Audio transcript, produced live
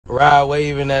Ride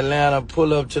Wave in Atlanta,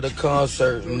 pull up to the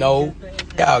concert. No.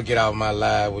 Y'all get off my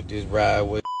live with this Ride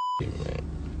Wave man.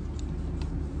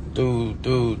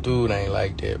 Dude ain't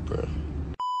like that, bro.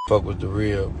 Fuck with the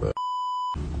real, bro.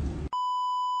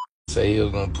 Say he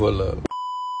was gonna pull up.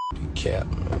 Be cap,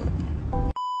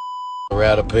 man. I'd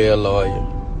rather pay a lawyer,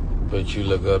 but you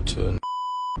look up to a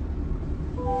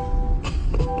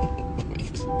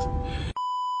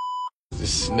the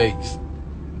snakes.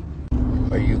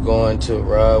 Are you going to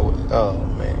Ride Wave? Oh,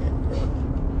 man, bro.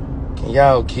 Can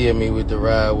y'all kill me with the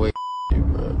Ride Wave,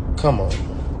 bro? Come on,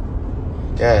 bro.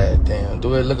 God damn.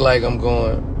 Do it look like I'm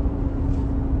going?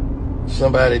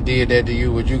 Somebody did that to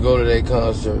you. Would you go to that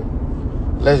concert?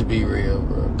 Let's be real,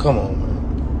 bro. Come on, man.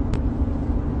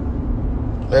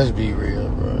 Let's be real,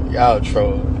 bro. Y'all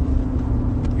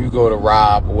trolling. You go to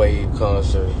Rob Wave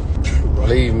concert.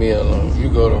 Leave me alone. You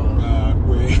go to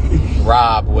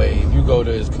Rob Wave. You go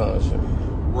to his concert.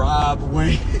 Rob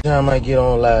Wave. Time I get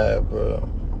on live, bro.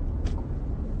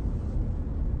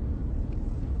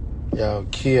 Y'all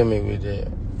kill me with that.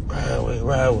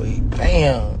 Ride Wave.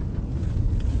 Bam.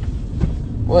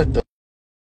 What the?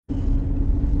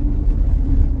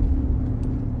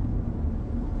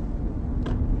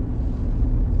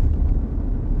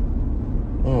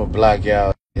 I'm gonna block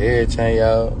y'all every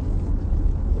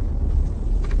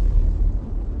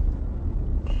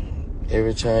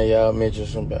time y'all mention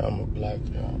somebody, I'm gonna block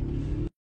y'all.